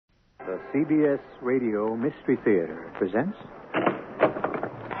The CBS Radio Mystery Theater presents...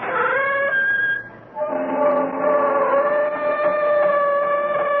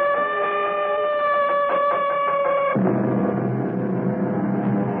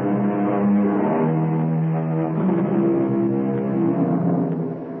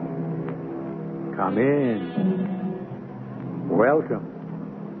 Come in.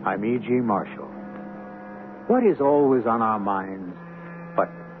 Welcome. I'm E.G. Marshall. What is always on our minds, but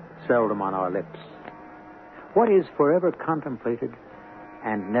seldom on our lips? What is forever contemplated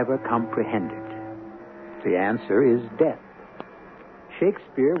and never comprehended? The answer is death.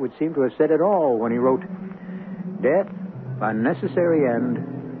 Shakespeare would seem to have said it all when he wrote, "Death, a necessary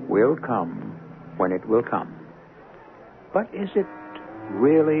end, will come when it will come." But is it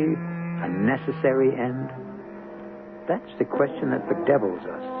really a necessary end? That's the question that bedevils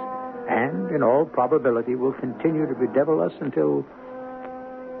us, and in all probability will continue to bedevil us until,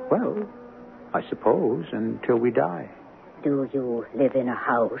 well, I suppose, until we die. Do you live in a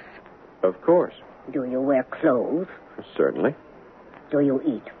house? Of course. Do you wear clothes? Certainly. Do you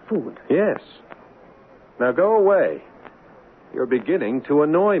eat food? Yes. Now go away. You're beginning to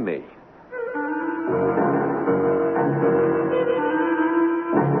annoy me.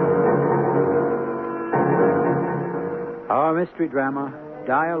 Our mystery drama,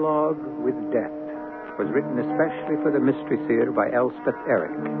 Dialogue with Death, was written especially for the Mystery Theater by Elspeth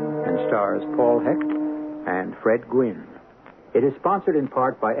Eric and stars Paul Hecht and Fred Gwynne. It is sponsored in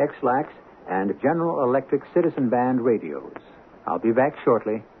part by X-Lax and General Electric Citizen Band radios. I'll be back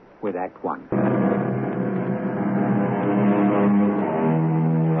shortly with Act One.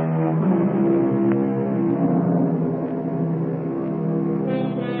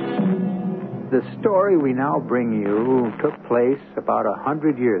 The story we now bring you took place about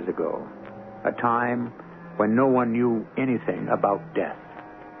 100 years ago, a time when no one knew anything about death,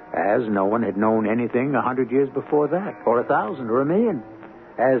 as no one had known anything 100 years before that, or 1,000, or 1,000,000,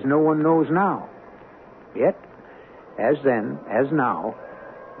 as no one knows now. Yet, as then, as now,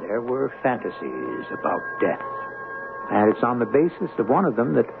 there were fantasies about death, and it's on the basis of one of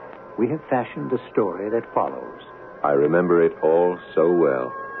them that we have fashioned the story that follows. I remember it all so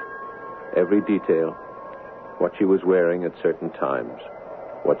well. Every detail, what she was wearing at certain times,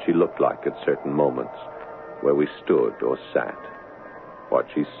 what she looked like at certain moments, where we stood or sat, what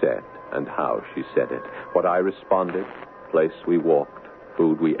she said and how she said it, what I responded, place we walked,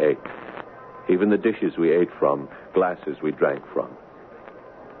 food we ate, even the dishes we ate from, glasses we drank from.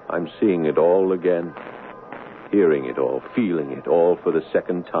 I'm seeing it all again, hearing it all, feeling it all for the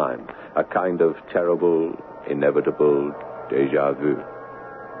second time, a kind of terrible, inevitable déjà vu.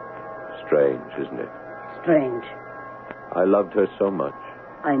 Strange, isn't it? Strange. I loved her so much.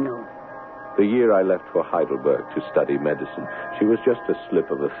 I know. The year I left for Heidelberg to study medicine, she was just a slip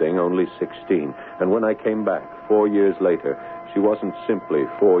of a thing, only 16. And when I came back 4 years later, she wasn't simply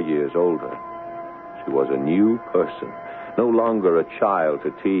 4 years older. She was a new person, no longer a child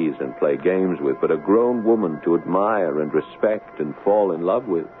to tease and play games with, but a grown woman to admire and respect and fall in love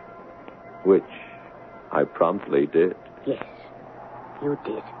with, which I promptly did. Yes, you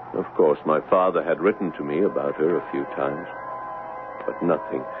did. Of course, my father had written to me about her a few times. But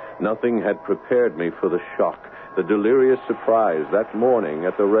nothing had prepared me for the shock, the delirious surprise that morning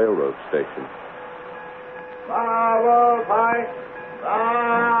at the railroad station. Bravo, Point!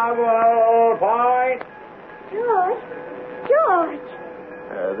 Bravo, Point! George!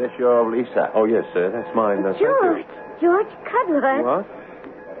 This your Lisa? Oh, yes, sir. That's mine. George Cudler. What?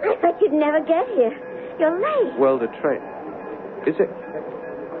 I thought you'd never get here. You're late. Well, the train... Is it...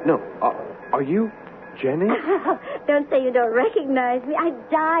 No. Are you Jenny? Don't say you don't recognize me. I'd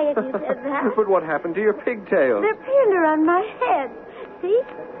die if you said that. But what happened to your pigtails? They're pinned around my head. See?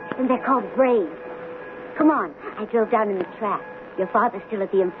 And they're called braids. Come on. I drove down in the trap. Your father's still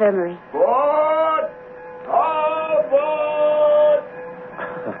at the infirmary. Board! Oh, board!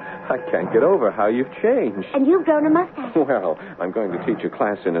 I can't get over how you've changed. And you've grown a mustache. Well, I'm going to teach a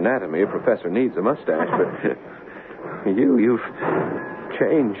class in anatomy. A professor needs a mustache, but you've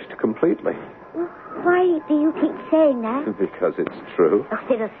changed completely. Why do you keep saying that? Because it's true. Oh,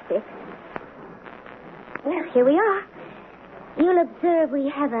 fiddlestick. Well, here we are. You'll observe we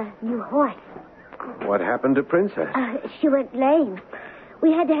have a new horse. What happened to Princess? She went lame.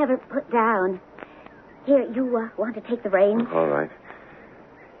 We had to have her put down. Here, you want to take the reins? All right.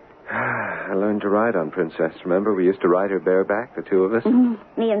 I learned to ride on Princess. Remember, we used to ride her bareback, the two of us? Mm-hmm.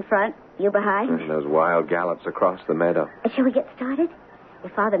 Me in front, you behind. And those wild gallops across the meadow. Shall we get started?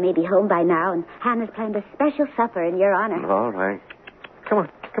 Your father may be home by now, and Hannah's planned a special supper in your honor. All right. Come on.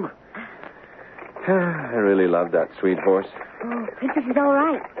 I really love that sweet horse. Oh, Princess is all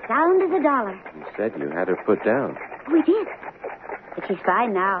right. Sound as a dollar. You said you had her put down. We did. But she's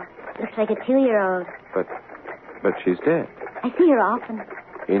fine now. Looks like a 2-year-old. But she's dead. I see her often.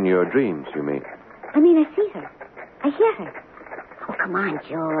 In your dreams, you mean? I mean, I see her. I hear her. Oh, come on,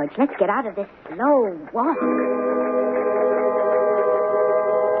 George. Let's get out of this slow walk.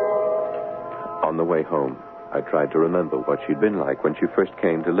 On the way home, I tried to remember what she'd been like when she first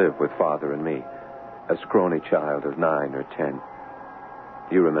came to live with Father and me. A scrawny child of 9 or 10.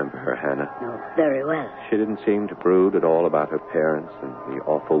 You remember her, Hannah? No, very well. She didn't seem to brood at all about her parents and the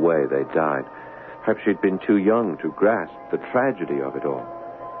awful way they died. Perhaps she'd been too young to grasp the tragedy of it all.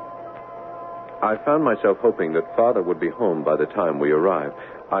 I found myself hoping that Father would be home by the time we arrived.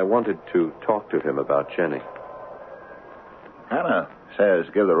 I wanted to talk to him about Jenny. Hannah says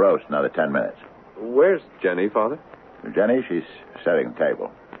give the roast another 10 minutes. Where's Jenny, Father? Jenny, she's setting the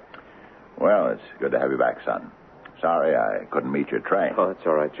table. Well, it's good to have you back, son. Sorry I couldn't meet your train. Oh, that's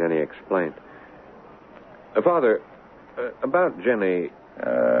all right. Jenny explained. Father, about Jenny...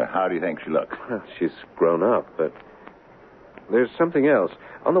 how do you think she looks? She's grown up, but there's something else.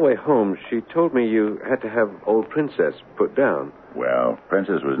 On the way home, she told me you had to have old Princess put down. Well,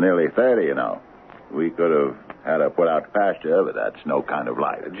 Princess was nearly 30, you know. We could have had her put out to pasture, but that's no kind of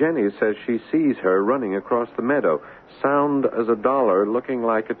life. Jenny says she sees her running across the meadow, sound as a dollar, looking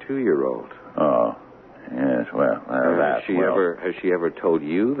like a 2-year-old. Oh, yes, well, has she ever told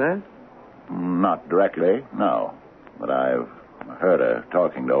you that? Not directly, no. But I've heard her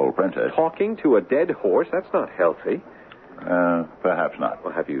talking to old Princess. Talking to a dead horse? That's not healthy. Perhaps not.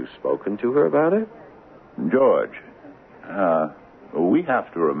 Well, have you spoken to her about it? George, we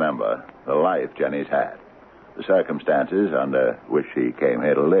have to remember the life Jenny's had, the circumstances under which she came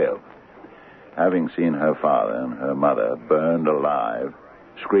here to live. Having seen her father and her mother burned alive,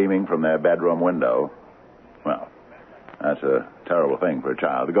 screaming from their bedroom window, well, that's a terrible thing for a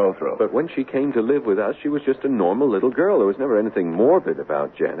child to go through. But when she came to live with us, she was just a normal little girl. There was never anything morbid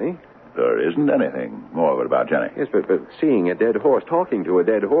about Jenny. There isn't anything morbid about Jenny. Yes, but seeing a dead horse, talking to a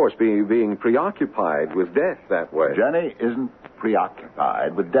dead horse, being preoccupied with death that way. Jenny isn't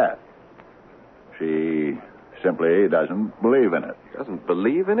preoccupied with death. She simply doesn't believe in it. Doesn't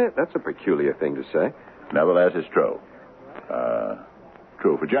believe in it? That's a peculiar thing to say. Nevertheless, it's true.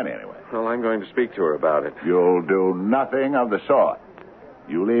 True for Jenny, anyway. Well, I'm going to speak to her about it. You'll do nothing of the sort.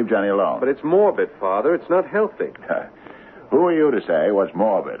 You leave Jenny alone. But it's morbid, Father. It's not healthy. Who are you to say what's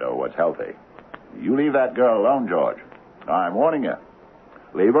morbid or what's healthy? You leave that girl alone, George. I'm warning you.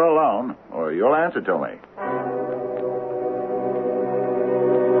 Leave her alone, or you'll answer to me.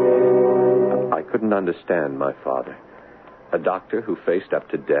 I couldn't understand my father. A doctor who faced up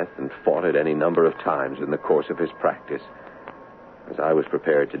to death and fought it any number of times in the course of his practice. As I was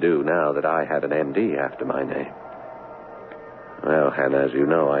prepared to do now that I had an MD after my name. Well, Hannah, as you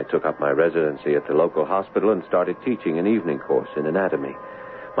know, I took up my residency at the local hospital and started teaching an evening course in anatomy.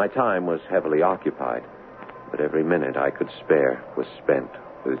 My time was heavily occupied, but every minute I could spare was spent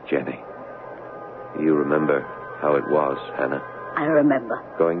with Jenny. You remember how it was, Hannah? I remember.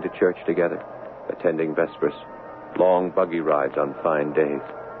 Going to church together, attending Vespers, long buggy rides on fine days,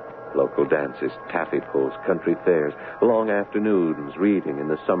 local dances, taffy pulls, country fairs, long afternoons reading in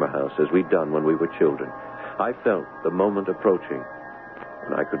the summer house as we'd done when we were children. I felt the moment approaching,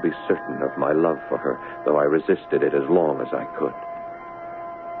 and I could be certain of my love for her, though I resisted it as long as I could.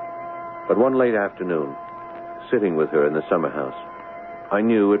 But one late afternoon, sitting with her in the summer house, I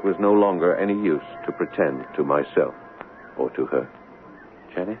knew it was no longer any use to pretend to myself or to her.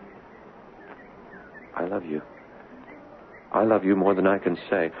 Jenny, I love you. I love you more than I can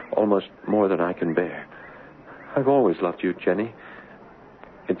say, almost more than I can bear. I've always loved you, Jenny.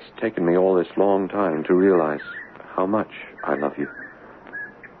 It's taken me all this long time to realize how much I love you.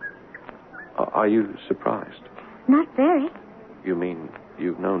 Are you surprised? Not very. You mean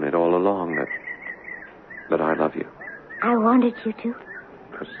you've known it all along that I love you? I wanted you to.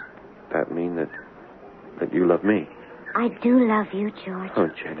 Does that mean that you love me? I do love you, George. Oh,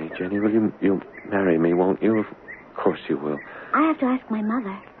 Jenny, will you marry me, won't you? Of course you will. I have to ask my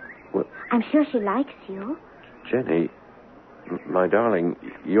mother. What? I'm sure she likes you. Jenny, my darling,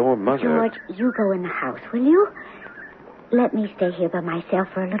 your mother... George, you go in the house, will you? Let me stay here by myself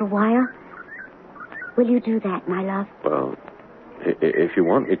for a little while. Will you do that, my love? Well, if you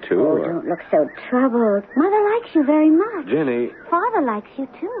want me to... Oh, don't look so troubled. Mother likes you very much. Jenny... Father likes you,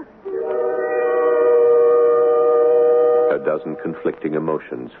 too. A dozen conflicting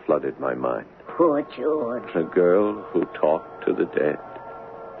emotions flooded my mind. Poor George. A girl who talked to the dead.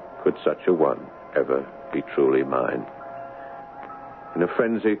 Could such a one ever be truly mine? In a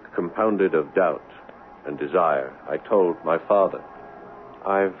frenzy compounded of doubt and desire, I told my father.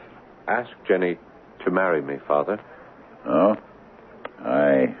 I've asked Jenny to marry me, Father. Oh?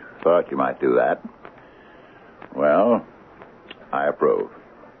 I thought you might do that. Well, I approve.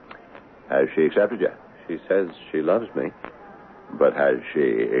 Has she accepted you? She says she loves me. But has she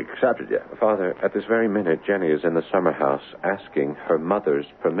accepted you? Father, at this very minute, Jenny is in the summer house asking her mother's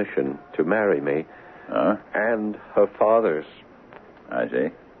permission to marry me. Huh? And her father's. I see.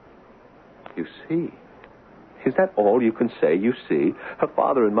 You see? Is that all you can say, you see? Her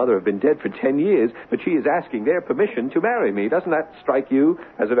father and mother have been dead for 10 years, but she is asking their permission to marry me. Doesn't that strike you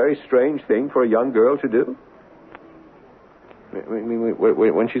as a very strange thing for a young girl to do?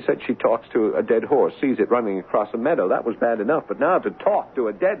 When she said she talks to a dead horse, sees it running across a meadow, that was bad enough. But now to talk to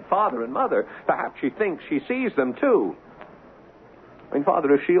a dead father and mother, perhaps she thinks she sees them, too. I mean,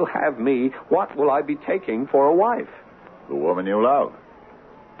 Father, if she'll have me, what will I be taking for a wife? The woman you love.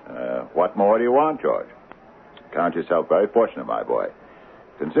 What more do you want, George? Count yourself very fortunate, my boy.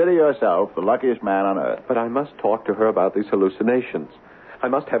 Consider yourself the luckiest man on earth. But I must talk to her about these hallucinations. I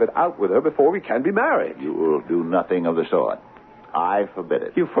must have it out with her before we can be married. You will do nothing of the sort. I forbid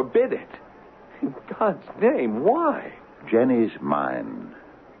it. You forbid it? In God's name, why? Jenny's mind,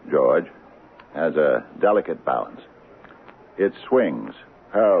 George, has a delicate balance. It swings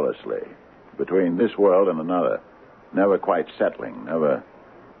perilously between this world and another, never quite settling, never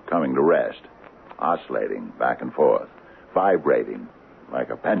coming to rest, oscillating back and forth, vibrating like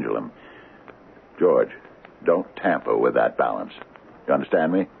a pendulum. George, don't tamper with that balance. You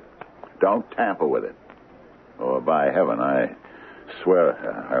understand me? Don't tamper with it. Or by heaven, I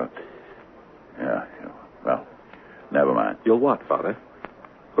swear, well, never mind. You'll what, Father?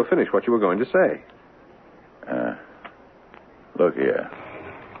 Well, finish what you were going to say. Look here.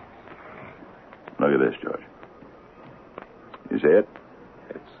 Look at this, George. You see it?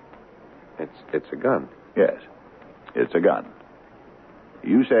 It's a gun. Yes, it's a gun.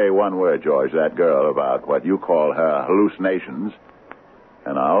 You say one word, George, to that girl about what you call her hallucinations,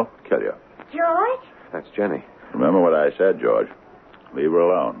 and I'll kill you. George? That's Jenny. Remember what I said, George. Leave her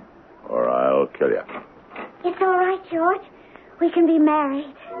alone, or I'll kill you. It's all right, George. We can be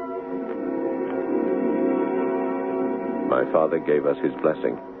married. My father gave us his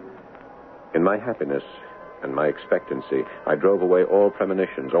blessing. In my happiness and my expectancy, I drove away all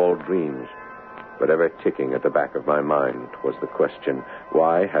premonitions, all dreams. But ever ticking at the back of my mind was the question,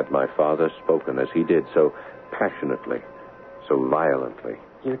 why had my father spoken as he did, so passionately, so violently?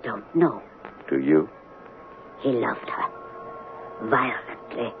 You don't know. Do you? He loved her.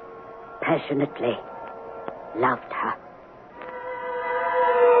 Violently, passionately, loved her.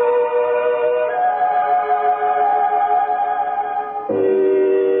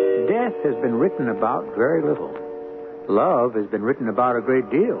 Death has been written about very little. Love has been written about a great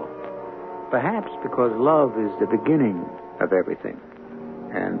deal. Perhaps because love is the beginning of everything,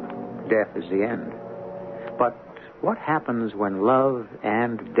 and death is the end. But what happens when love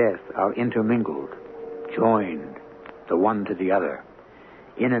and death are intermingled, joined, the one to the other,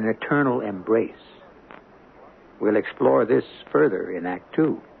 in an eternal embrace? We'll explore this further in Act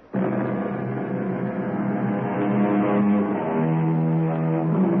 2.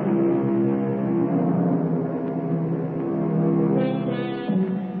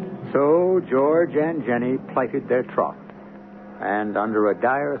 So George and Jenny plighted their troth, and under a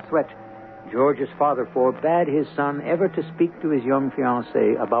dire threat, George's father forbade his son ever to speak to his young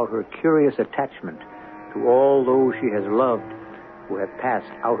fiancée about her curious attachment to all those she has loved who have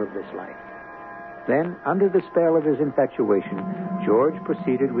passed out of this life. Then, under the spell of his infatuation, George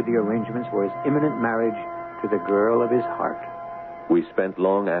proceeded with the arrangements for his imminent marriage to the girl of his heart. We spent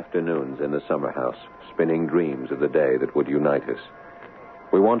long afternoons in the summer house, spinning dreams of the day that would unite us.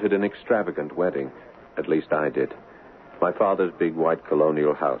 We wanted an extravagant wedding. At least I did. My father's big white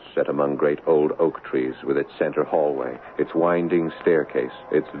colonial house set among great old oak trees with its center hallway, its winding staircase,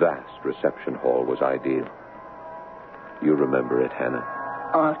 its vast reception hall was ideal. You remember it, Hannah?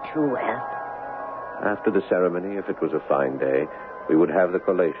 All too well. After the ceremony, if it was a fine day, we would have the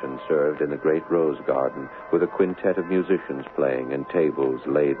collation served in the great rose garden with a quintet of musicians playing and tables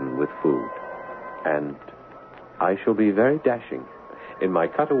laden with food. And I shall be very dashing in my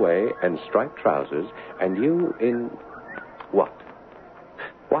cutaway and striped trousers, and you in what?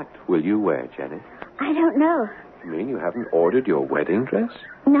 What will you wear, Jenny? I don't know. You mean you haven't ordered your wedding dress?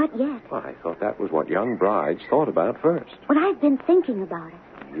 Not yet. Well, I thought that was what young brides thought about first. Well, I've been thinking about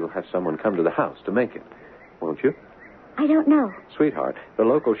it. You'll have someone come to the house to make it, won't you? I don't know. Sweetheart, the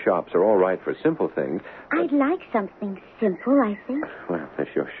local shops are all right for simple things. I'd like something simple, I think. Well, if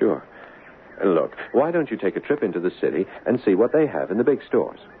you're sure. Look, why don't you take a trip into the city and see what they have in the big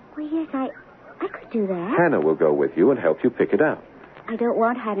stores? Well, yes, I could do that. Hannah will go with you and help you pick it out. I don't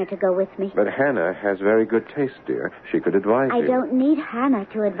want Hannah to go with me. But Hannah has very good taste, dear. She could advise you. I don't need Hannah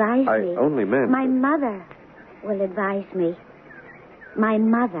to advise I me. only meant... My mother will advise me. My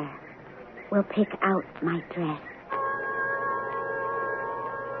mother will pick out my dress.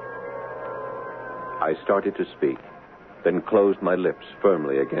 I started to speak, then closed my lips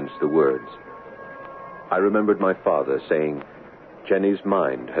firmly against the words. I remembered my father saying, Jenny's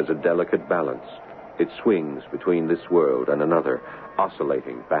mind has a delicate balance. It swings between this world and another,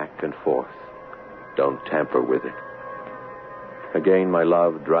 oscillating back and forth. Don't tamper with it. Again, my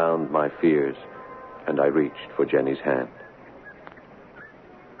love drowned my fears, and I reached for Jenny's hand.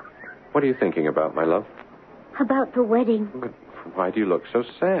 What are you thinking about, my love? About the wedding. But why do you look so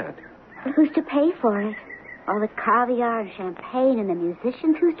sad? But who's to pay for it? All the caviar and champagne and the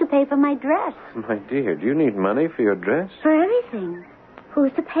musicians. Who's to pay for my dress? My dear, do you need money for your dress? For everything.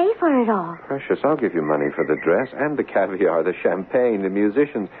 Who's to pay for it all? Precious, I'll give you money for the dress and the caviar, the champagne, the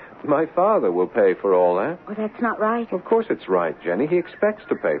musicians. My father will pay for all that. Well, that's not right. Of course it's right, Jenny. He expects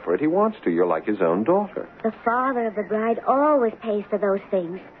to pay for it. He wants to. You're like his own daughter. The father of the bride always pays for those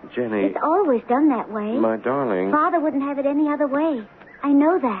things. Jenny. It's always done that way. My darling. Father wouldn't have it any other way. I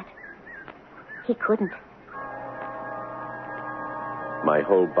know that. He couldn't. My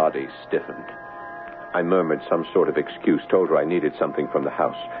whole body stiffened. I murmured some sort of excuse, told her I needed something from the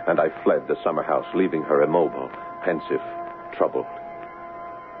house, and I fled the summer house, leaving her immobile, pensive, troubled.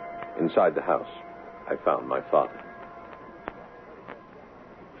 Inside the house, I found my father.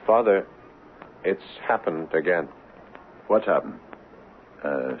 Father, it's happened again. What's happened?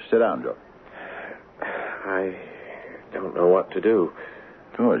 Sit down, George. I don't know what to do.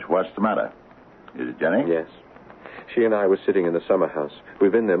 George, what's the matter? Is it Jenny? Yes. She and I were sitting in the summer house.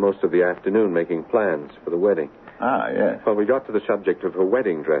 We've been there most of the afternoon making plans for the wedding. Ah, yes. Well, we got to the subject of her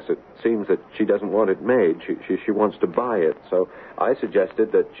wedding dress. It seems that she doesn't want it made. She wants to buy it. So I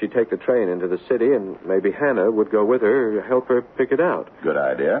suggested that she take the train into the city and maybe Hannah would go with her to help her pick it out. Good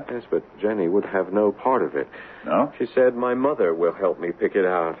idea. Yes, but Jenny would have no part of it. No? She said, my mother will help me pick it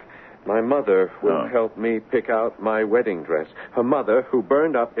out. My mother will help me pick out my wedding dress. Her mother, who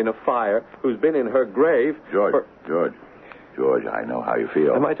burned up in a fire, who's been in her grave... George, I know how you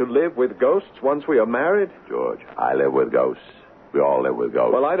feel. Am I to live with ghosts once we are married? George, I live with ghosts. We all live with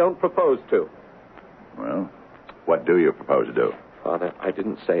ghosts. Well, I don't propose to. Well, what do you propose to do? Father, I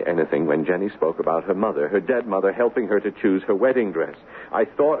didn't say anything when Jenny spoke about her mother, her dead mother, helping her to choose her wedding dress. I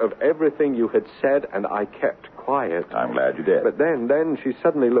thought of everything you had said, and I kept quiet. I'm glad you did. But then she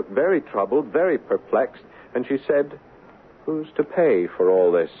suddenly looked very troubled, very perplexed, and she said, who's to pay for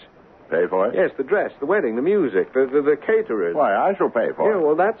all this? Pay for it? Yes, the dress, the wedding, the music, the caterers. Why, I shall pay for it. Yeah,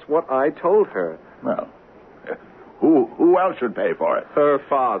 well, that's what I told her. Well, who else should pay for it? Her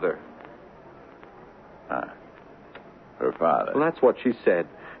father. Her father. Well, that's what she said.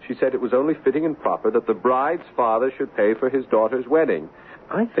 She said it was only fitting and proper that the bride's father should pay for his daughter's wedding.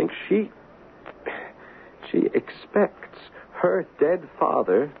 I think she expects her dead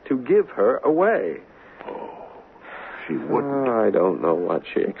father to give her away. She wouldn't. I don't know what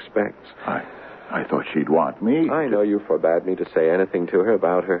she expects. I thought she'd want me. I know you forbade me to say anything to her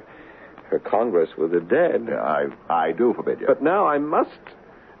about her congress with the dead. Yeah, I do forbid you. But now I must.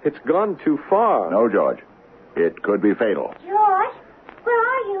 It's gone too far. No, George. It could be fatal. George, where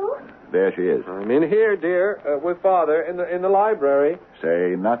are you? There she is. I'm in here, dear, with Father in the library.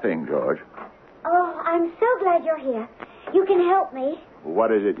 Say nothing, George. Oh, I'm so glad you're here. You can help me.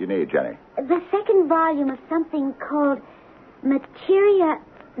 What is it you need, Jenny? The second volume of something called Materia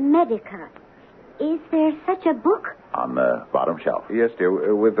Medica. Is there such a book? On the bottom shelf. Yes,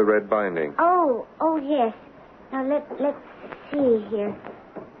 dear, with the red binding. Oh, yes. Now, let's see here.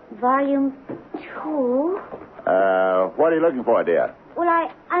 Volume 2. What are you looking for, dear? Well,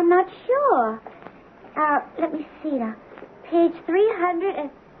 I'm not sure. Let me see now. Page 300 and...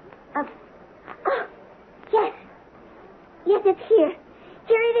 oh, yes. Yes, it's here.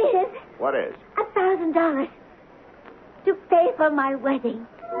 Here it is. What is? $1,000 to pay for my wedding.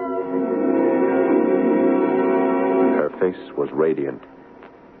 Her face was radiant.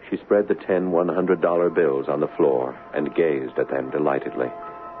 She spread the 10 $100 bills on the floor and gazed at them delightedly.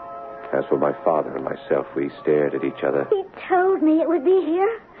 As for my father and myself, we stared at each other. He told me it would be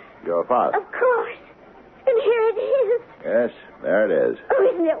here. Your father? Of course. And here it is. Yes, there it is. Oh,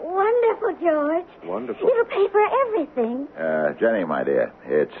 isn't it wonderful, George? Wonderful. It'll pay for everything. Jenny, my dear,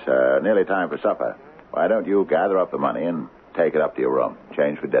 it's nearly time for supper. Why don't you gather up the money and take it up to your room?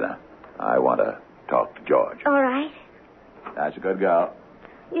 Change for dinner. I want to talk to George. All right. That's a good girl.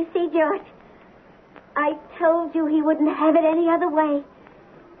 You see, George, I told you he wouldn't have it any other way.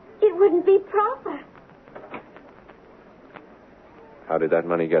 It wouldn't be proper. How did that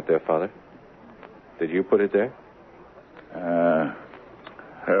money get there, Father? Did you put it there?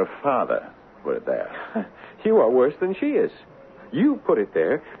 Her father put it there. You are worse than she is. You put it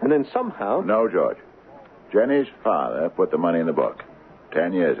there, and then somehow... No, George. Jenny's father put the money in the book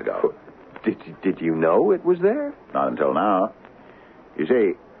 10 years ago. Did you know it was there? Not until now. You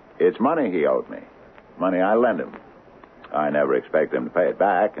see, it's money he owed me. Money I lent him. I never expected him to pay it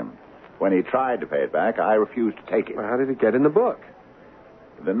back, and when he tried to pay it back, I refused to take it. Well, how did it get in the book?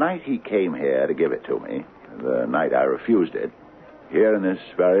 The night he came here to give it to me, the night I refused it, here in this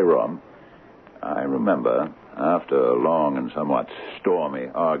very room, I remember, after a long and somewhat stormy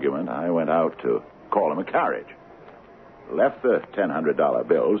argument, I went out to call him a carriage. Left the $1,000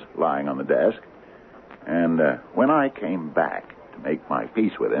 bills lying on the desk, and when I came back to make my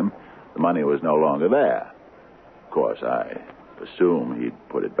peace with him, the money was no longer there. Of course, I assumed he'd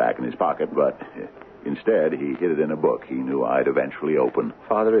put it back in his pocket, but instead he hid it in a book he knew I'd eventually open.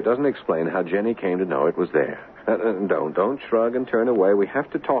 Father, it doesn't explain how Jenny came to know it was there. Don't shrug and turn away. We have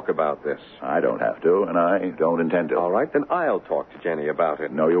to talk about this. I don't have to, and I don't intend to. All right, then I'll talk to Jenny about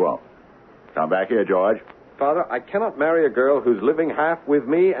it. No, you won't. Come back here, George. Father, I cannot marry a girl who's living half with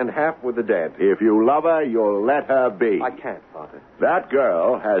me and half with the dead. If you love her, you'll let her be. I can't, Father. That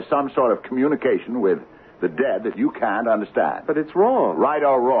girl has some sort of communication with the dead that you can't understand. But it's wrong. Right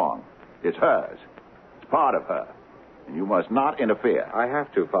or wrong, it's hers. It's part of her. And you must not interfere. I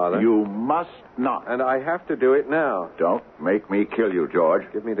have to, Father. You must not. And I have to do it now. Don't make me kill you, George.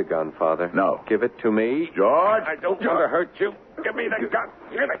 Give me the gun, Father. No. Give it to me. George! I don't want to hurt you. Give me the gun.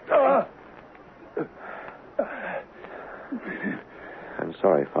 Give it to me. I'm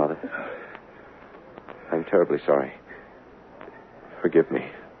sorry, Father. I'm terribly sorry. Forgive me.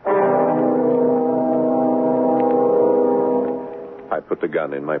 I put the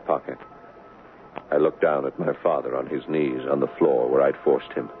gun in my pocket. I looked down at my father on his knees on the floor where I'd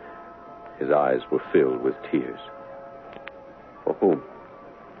forced him. His eyes were filled with tears. For whom?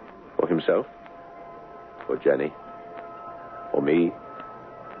 For himself? For Jenny? For me?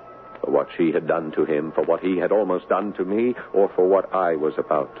 For what she had done to him? For what he had almost done to me? Or for what I was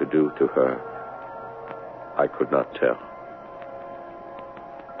about to do to her? I could not tell.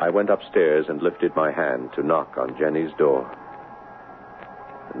 I went upstairs and lifted my hand to knock on Jenny's door.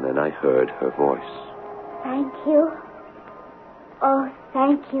 And then I heard her voice. Thank you. Oh,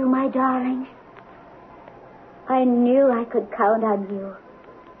 thank you, my darling. I knew I could count on you.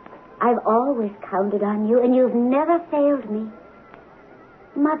 I've always counted on you, and you've never failed me.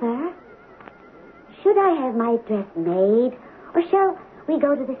 Mother, should I have my dress made, or shall we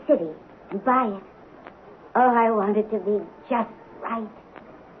go to the city and buy it? Oh, I want it to be just right.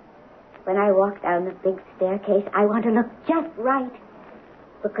 When I walk down the big staircase, I want to look just right.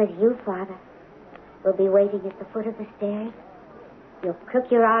 Because you, Father, will be waiting at the foot of the stairs. You'll crook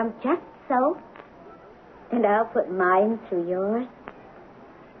your arm just so, and I'll put mine through yours.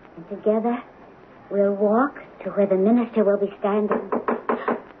 And together, we'll walk to where the minister will be standing.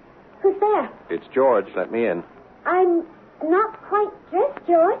 Who's there? It's George. Let me in. I'm not quite dressed,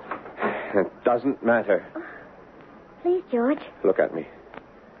 George. It doesn't matter. Oh, please, George. Look at me.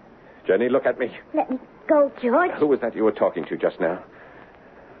 Jenny, look at me. Let me go, George. Who was that you were talking to just now?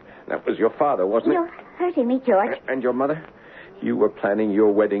 That was your father, wasn't You're hurting me, George. And your mother? You were planning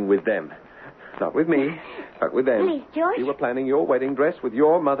your wedding with them. Not with me, but with them. Please, George. You were planning your wedding dress with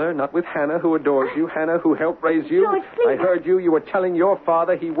your mother, not with Hannah, who adores you. Hannah, who helped raise you. George, please. I heard you. You were telling your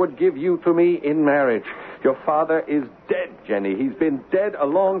father he would give you to me in marriage. Your father is dead, Jenny. He's been dead a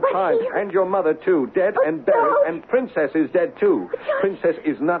long time. And your mother, too. Dead and buried. George. And Princess is dead, too. George. Princess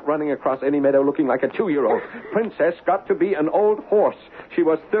is not running across any meadow looking like a 2-year-old. Princess got to be an old horse. She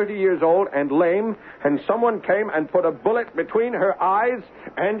was 30 years old and lame, and someone came and put a bullet between her eyes,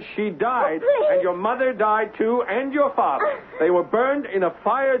 and she died. Oh, please. And your mother died, too, and your father. They were burned in a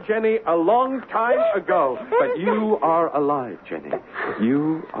fire, Jenny, a long time ago. But you are alive, Jenny.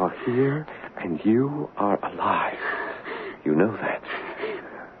 You are here, and you are alive. You know that.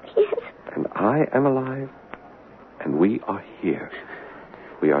 Yes. And I am alive, and we are here.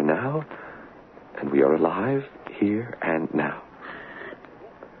 We are now, and we are alive here and now.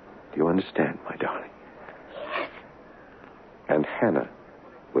 Do you understand, my darling? Yes. And Hannah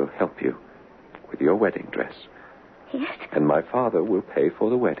will help you with your wedding dress. Yes. And my father will pay for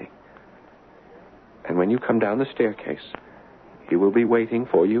the wedding. And when you come down the staircase, he will be waiting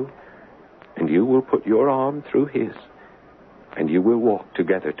for you, and you will put your arm through his, and you will walk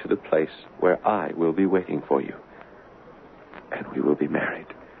together to the place where I will be waiting for you. And we will be married.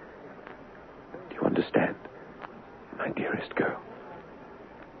 Do you you understand? My dearest girl.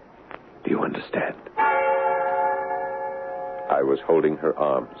 Do you understand? I was holding her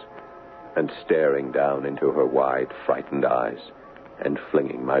arms and staring down into her wide, frightened eyes and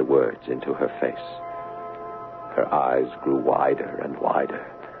flinging my words into her face. Her eyes grew wider and wider.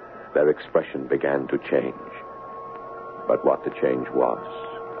 Their expression began to change. But what the change was,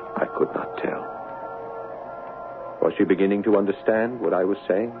 I could not tell. Was she beginning to understand what I was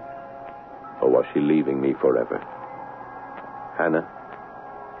saying? Or was she leaving me forever? Hannah,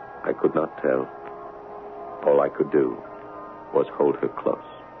 I could not tell. All I could do was hold her close.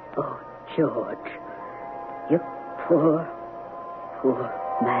 Oh, George. You poor, poor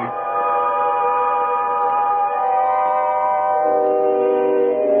man.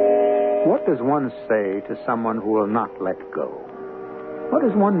 What does one say to someone who will not let go? What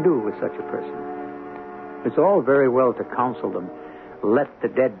does one do with such a person? It's all very well to counsel them, let the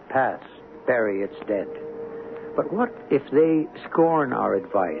dead pass, bury its dead. But what if they scorn our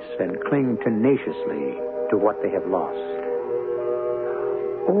advice and cling tenaciously to what they have lost?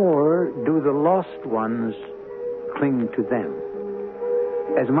 Or do the lost ones cling to them?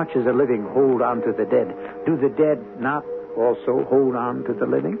 As much as the living hold on to the dead, do the dead not also hold on to the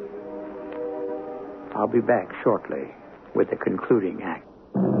living? I'll be back shortly with the concluding act.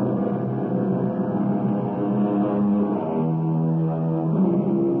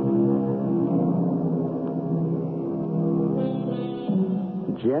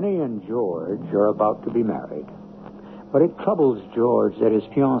 Jenny and George are about to be married. But it troubles George that his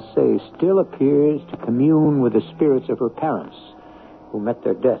fiancée still appears to commune with the spirits of her parents, who met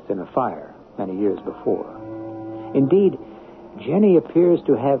their death in a fire many years before. Indeed, Jenny appears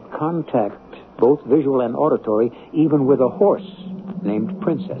to have contact, both visual and auditory, even with a horse named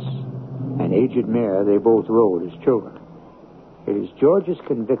Princess, an aged mare they both rode as children. It is George's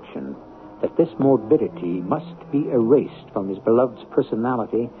conviction that this morbidity must be erased from his beloved's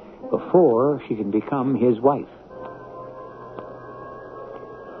personality before she can become his wife.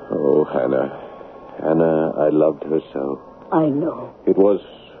 Oh, Hannah. Hannah, I loved her so. I know. It was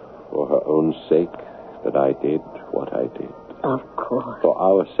for her own sake that I did what I did. Of course. For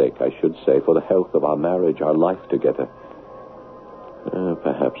our sake, I should say, for the health of our marriage, our life together.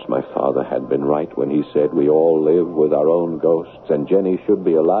 Perhaps my father had been right when he said we all live with our own ghosts, and Jenny should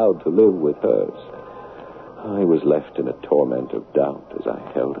be allowed to live with hers. I was left in a torment of doubt as I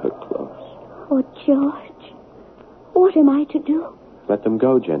held her close. Oh, George, what am I to do? Let them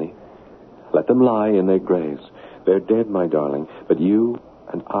go, Jenny. Let them lie in their graves. They're dead, my darling, but you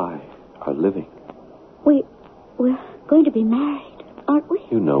and I are living. We're going to be married, aren't we?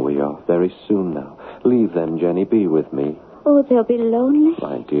 You know we are, very soon now. Leave them, Jenny. Be with me. Oh, they'll be lonely.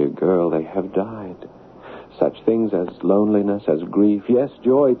 My dear girl, they have died. Such things as loneliness, as grief, yes,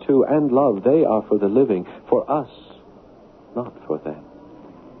 joy too, and love, they are for the living, for us, not for them.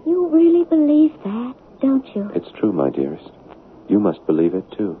 You really believe that, don't you? It's true, my dearest. You must believe it,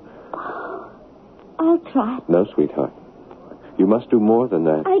 too. Oh, I'll try. No, sweetheart. You must do more than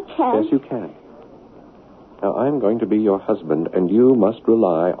that. I can't. Yes, you can. Now, I'm going to be your husband, and you must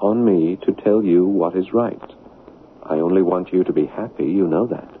rely on me to tell you what is right. I only want you to be happy, you know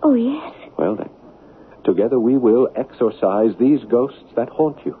that. Oh, yes. Well, then, together we will exorcise these ghosts that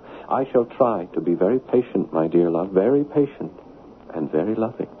haunt you. I shall try to be very patient, my dear love, very patient and very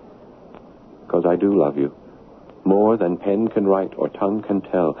loving. Because I do love you, more than pen can write or tongue can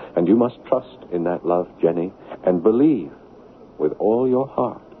tell, and you must trust in that love, Jenny, and believe with all your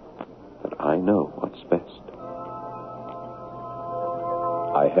heart that I know what's best.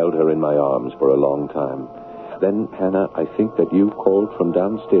 I held her in my arms for a long time. Then, Hannah, I think that you called from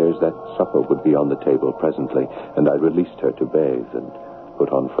downstairs that supper would be on the table presently, and I released her to bathe and put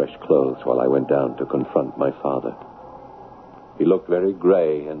on fresh clothes while I went down to confront my father. He looked very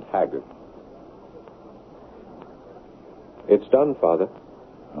gray and haggard. It's done, Father.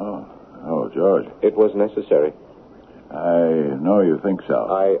 Oh, George. It was necessary. I know you think so.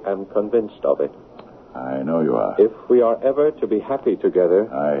 I am convinced of it. I know you are. If we are ever to be happy together...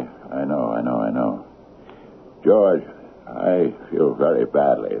 I know. George, I feel very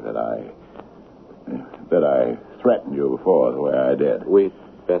badly that I threatened you before the way I did. We'd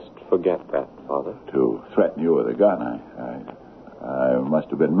best forget that, Father. To threaten you with a gun, I must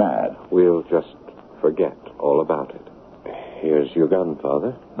have been mad. We'll just forget all about it. Here's your gun,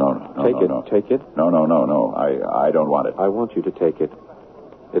 Father. No. Take it. No. I don't want it. I want you to take it.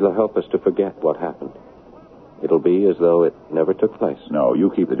 It'll help us to forget what happened. It'll be as though it never took place. No,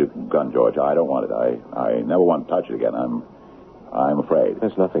 you keep the gun, George. I don't want it. I never want to touch it again. I'm afraid.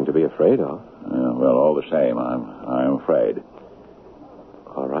 There's nothing to be afraid of. Well, all the same, I'm afraid.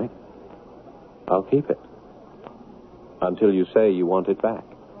 All right. I'll keep it. Until you say you want it back.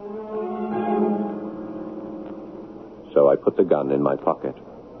 So I put the gun in my pocket.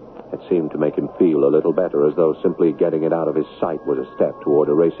 It seemed to make him feel a little better, as though simply getting it out of his sight was a step toward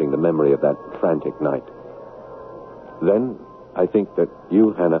erasing the memory of that frantic night. Then I think that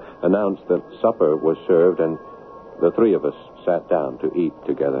you, Hannah, announced that supper was served, and the three of us sat down to eat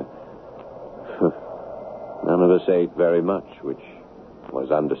together. None of us ate very much, which was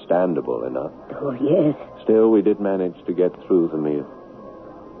understandable enough. Oh, yes. Still, we did manage to get through the meal.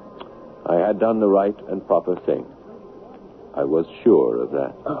 I had done the right and proper thing. I was sure of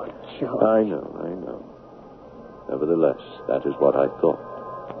that. Oh, sure. I know. Nevertheless, that is what I thought.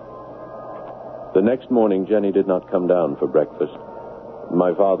 The next morning, Jenny did not come down for breakfast.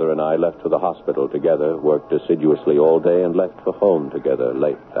 My father and I left for the hospital together, worked assiduously all day, and left for home together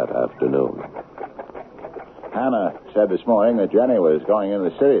late that afternoon. Hannah said this morning that Jenny was going into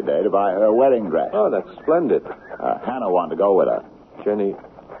the city today to buy her wedding dress. Oh, that's splendid. Hannah wanted to go with her. Jenny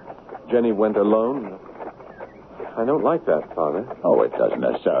went alone? I don't like that, Father. Oh, it doesn't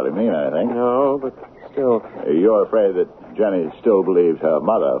necessarily mean anything. No, but still... You're afraid that Jenny still believes her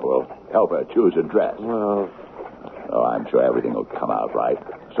mother will help her choose a dress. Well... Oh, I'm sure everything will come out right,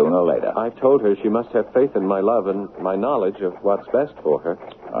 sooner or later. I told her she must have faith in my love and my knowledge of what's best for her.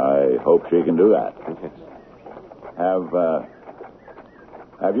 I hope she can do that. Yes.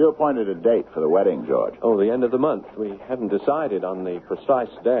 Have you appointed a date for the wedding, George? Oh, the end of the month. We hadn't decided on the precise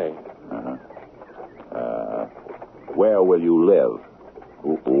day. Where will you live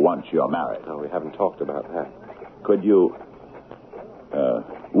once you're married? No, we haven't talked about that. Would you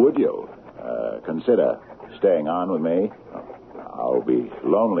consider staying on with me? I'll be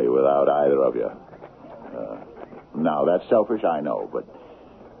lonely without either of you. Now, that's selfish, I know, but,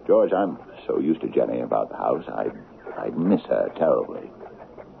 George, I'm so used to Jenny about the house, I'd miss her terribly.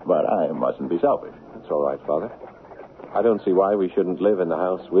 But I mustn't be selfish. That's all right, Father. I don't see why we shouldn't live in the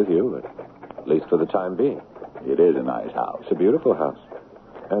house with you, at least for the time being. It is a nice house. It's a beautiful house,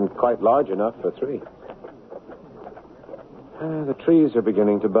 and quite large enough for three. The trees are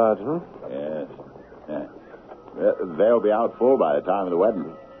beginning to bud, huh? Yes. Yeah. They'll be out full by the time of the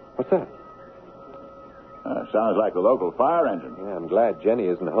wedding. What's that? Sounds like the local fire engine. Yeah, I'm glad Jenny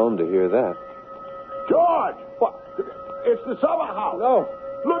isn't home to hear that. George! What? It's the summer house. No.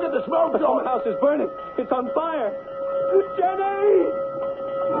 Look at the smoke, The George. house is burning. It's on fire. Jenny!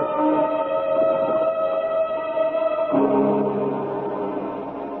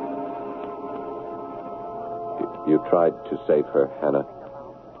 You tried to save her, Hannah.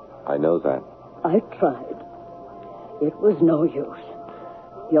 I know that. I tried. It was no use.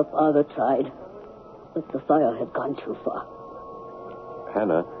 Your father tried, but the fire had gone too far.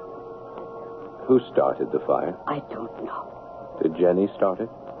 Hannah, who started the fire? I don't know. Did Jenny start it?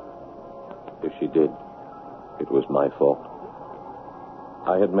 If she did, it was my fault.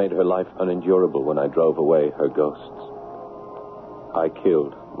 I had made her life unendurable when I drove away her ghosts. I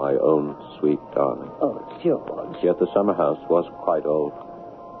killed my own sweet darling. Oh, George. Yet the summer house was quite old.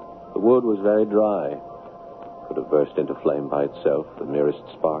 The wood was very dry. Could have burst into flame by itself, the merest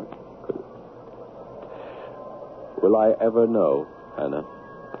spark. Will I ever know, Hannah?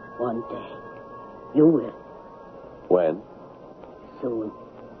 One day. You will. When? Soon.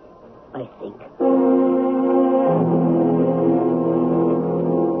 I think.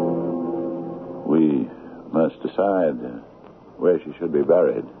 We must decide where she should be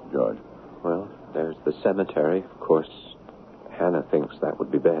buried, George. Well, there's the cemetery. Of course, Hannah thinks that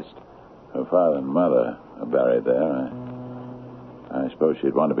would be best. Her father and mother are buried there. I suppose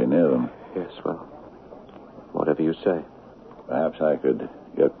she'd want to be near them. Yes, well, whatever you say. Perhaps I could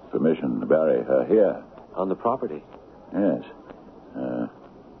get permission to bury her here. On the property? Yes.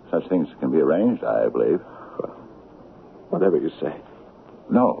 Such things can be arranged, I believe. Well, whatever you say.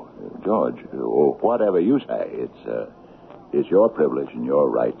 No, George, whatever you say, it's your privilege and your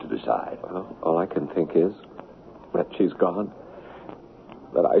right to decide. Well, all I can think is that she's gone.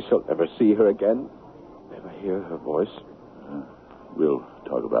 That I shall never see her again. Never hear her voice. We'll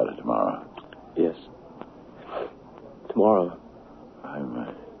talk about it tomorrow. Yes. Tomorrow.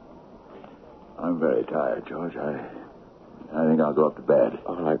 I'm very tired, George. I think I'll go up to bed.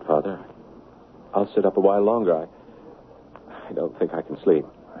 All right, Father. I'll sit up a while longer. I don't think I can sleep.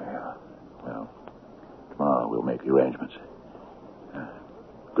 Yeah. Well, tomorrow we'll make the arrangements.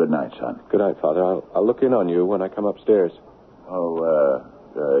 Good night, son. Good night, Father. I'll look in on you when I come upstairs. Oh,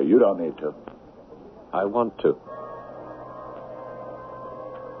 you don't need to. I want to.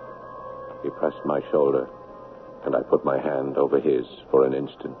 He pressed my shoulder, and I put my hand over his for an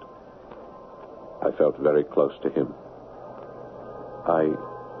instant. I felt very close to him. I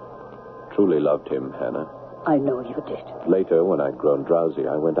truly loved him, Hannah. I know you did. Later, when I'd grown drowsy,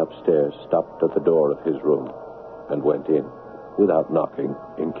 I went upstairs, stopped at the door of his room, and went in, without knocking,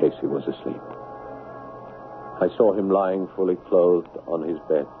 in case he was asleep. I saw him lying fully clothed on his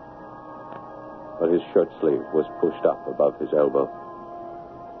bed, but his shirt sleeve was pushed up above his elbow.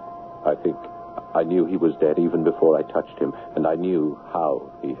 I think I knew he was dead even before I touched him, and I knew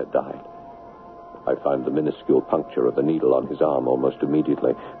how he had died. I found the minuscule puncture of a needle on his arm almost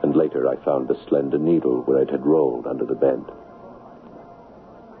immediately, and later I found the slender needle where it had rolled under the bed.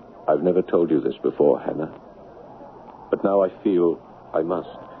 I've never told you this before, Hannah, but now I feel I must.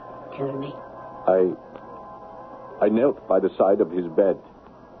 Tell me. I knelt by the side of his bed,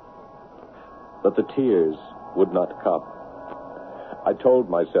 but the tears would not come. I told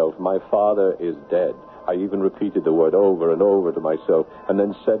myself, my father is dead. I even repeated the word over and over to myself, and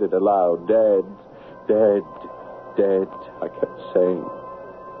then said it aloud, dead, dead, dead, I kept saying.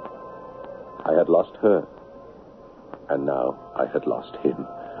 I had lost her, and now I had lost him,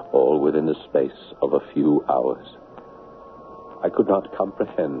 all within the space of a few hours. I could not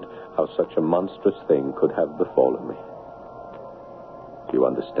comprehend how such a monstrous thing could have befallen me. Do you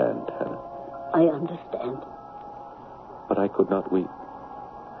understand, Hannah? I understand. But I could not weep.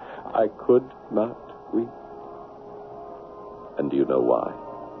 I could not weep. And do you know why?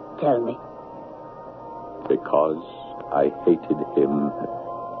 Tell me. Because I hated him.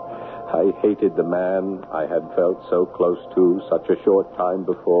 I hated the man I had felt so close to such a short time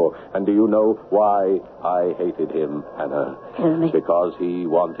before. And do you know why I hated him, Hannah? Tell me. Because he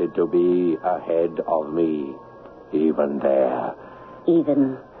wanted to be ahead of me. Even there.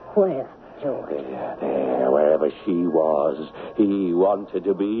 Even where, George? There, wherever she was. He wanted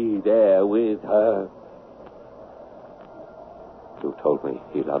to be there with her. You told me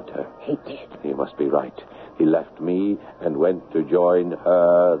he loved her. He did. He must be right. He left me and went to join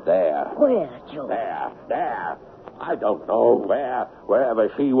her there. Where, George? There. I don't know where. Wherever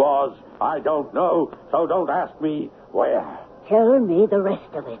she was, I don't know. So don't ask me where. Tell me the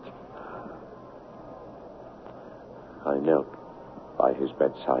rest of it. I knelt by his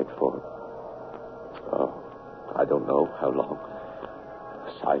bedside for, I don't know how long.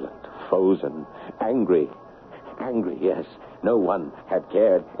 Silent, frozen, angry. Angry, yes. No one had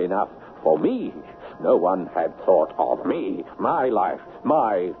cared enough for me. No one had thought of me, my life,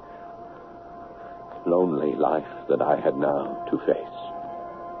 my lonely life that I had now to face.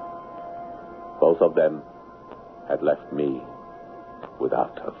 Both of them had left me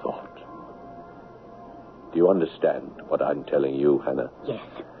without a thought. Do you understand what I'm telling you, Hannah? Yes.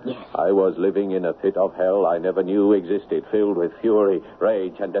 I was living in a pit of hell I never knew existed, filled with fury,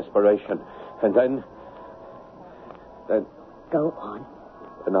 rage, and desperation. And then... Go on.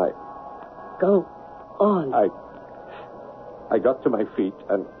 And I... Go on. I got to my feet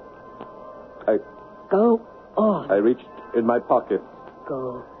and... Go on. I reached in my pocket.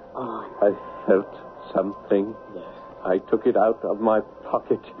 Go on. I felt something. Yes. I took it out of my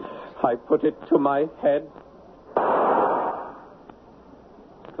pocket. I put it to my head.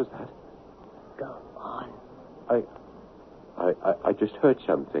 What was that? Go on. I just heard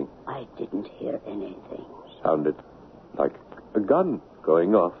something. I didn't hear anything. Sounded like a gun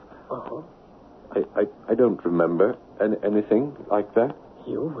going off. Oh? I don't remember anything like that.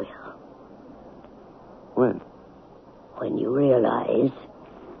 You will. When? When you realize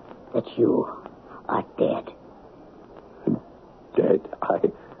that you are dead. Dead?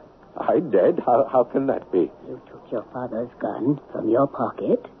 I dead? How can that be? You took your father's gun from your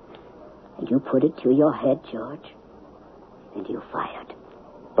pocket, and you put it to your head, George, and you fired.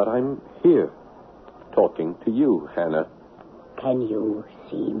 But I'm here, talking to you, Hannah. Can you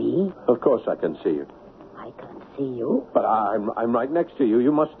see me? Of course I can see you. I can't see you. But I'm right next to you.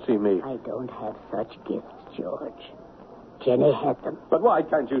 You must see me. I don't have such gifts, George. Jenny had them. But why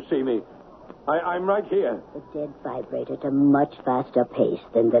can't you see me? I'm right here. The dead vibrate at a much faster pace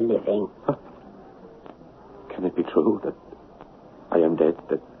than the living. Huh. Can it be true that I am dead,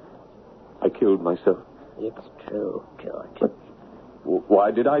 that I killed myself? It's true, George. But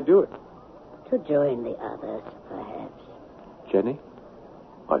why did I do it? To join the others, perhaps. Jenny?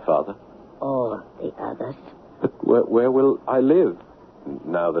 My father? Or the others. But where will I live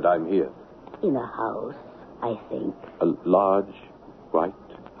now that I'm here? In a house, I think. A large, white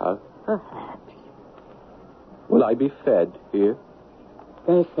house? Perhaps. Will I be fed here?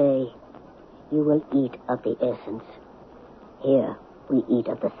 They say you will eat of the essence. Here, we eat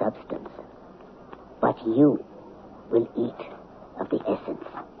of the substance. But you will eat of the essence.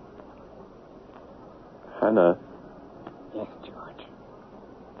 Hannah. Yes, George.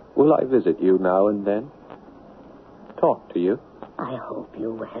 Will I visit you now and then? Talk to you? I hope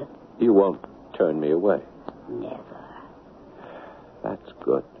you will. You won't turn me away. Never. That's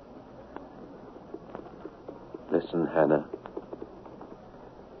good. Listen, Hannah.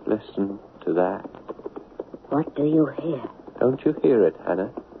 Listen to that. What do you hear? Don't you hear it,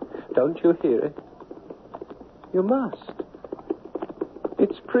 Hannah? Don't you hear it? You must.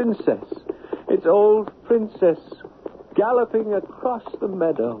 It's Princess. It's old Princess galloping across the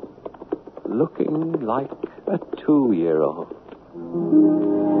meadow, looking like a 2-year-old.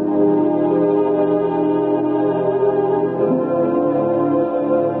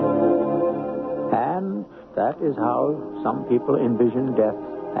 And that is how some people envision death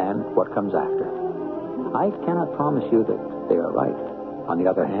and what comes after. I cannot promise you that they are right. On the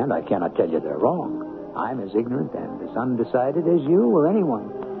other hand, I cannot tell you they're wrong. I'm as ignorant and as undecided as you or anyone.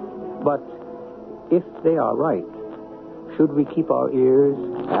 But if they are right, should we keep our ears,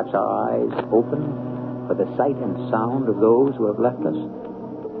 perhaps our eyes, open for the sight and sound of those who have left us?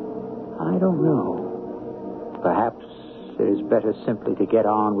 I don't know. Perhaps it is better simply to get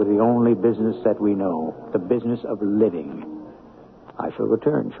on with the only business that we know, the business of living. I shall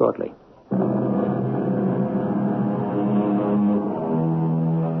return shortly.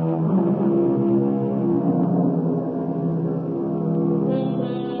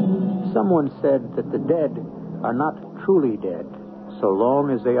 Someone said that the dead are not truly dead so long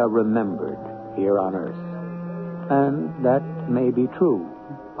as they are remembered here on Earth. And that may be true.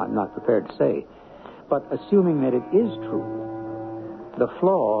 I'm not prepared to say. But assuming that it is true, the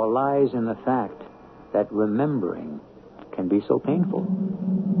flaw lies in the fact that remembering can be so painful.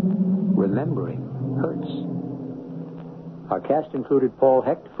 Remembering hurts. Our cast included Paul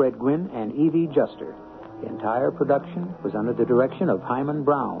Hecht, Fred Gwynn, and Evie Juster. The entire production was under the direction of Hyman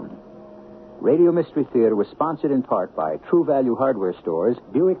Brown. Radio Mystery Theater was sponsored in part by True Value Hardware Stores,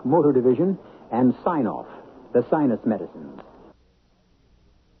 Buick Motor Division, and Sign-Off, the sinus medicines.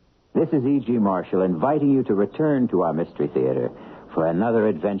 This is E.G. Marshall inviting you to return to our Mystery Theater for another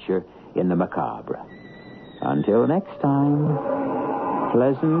adventure in the macabre. Until next time,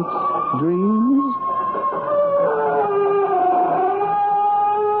 pleasant dreams.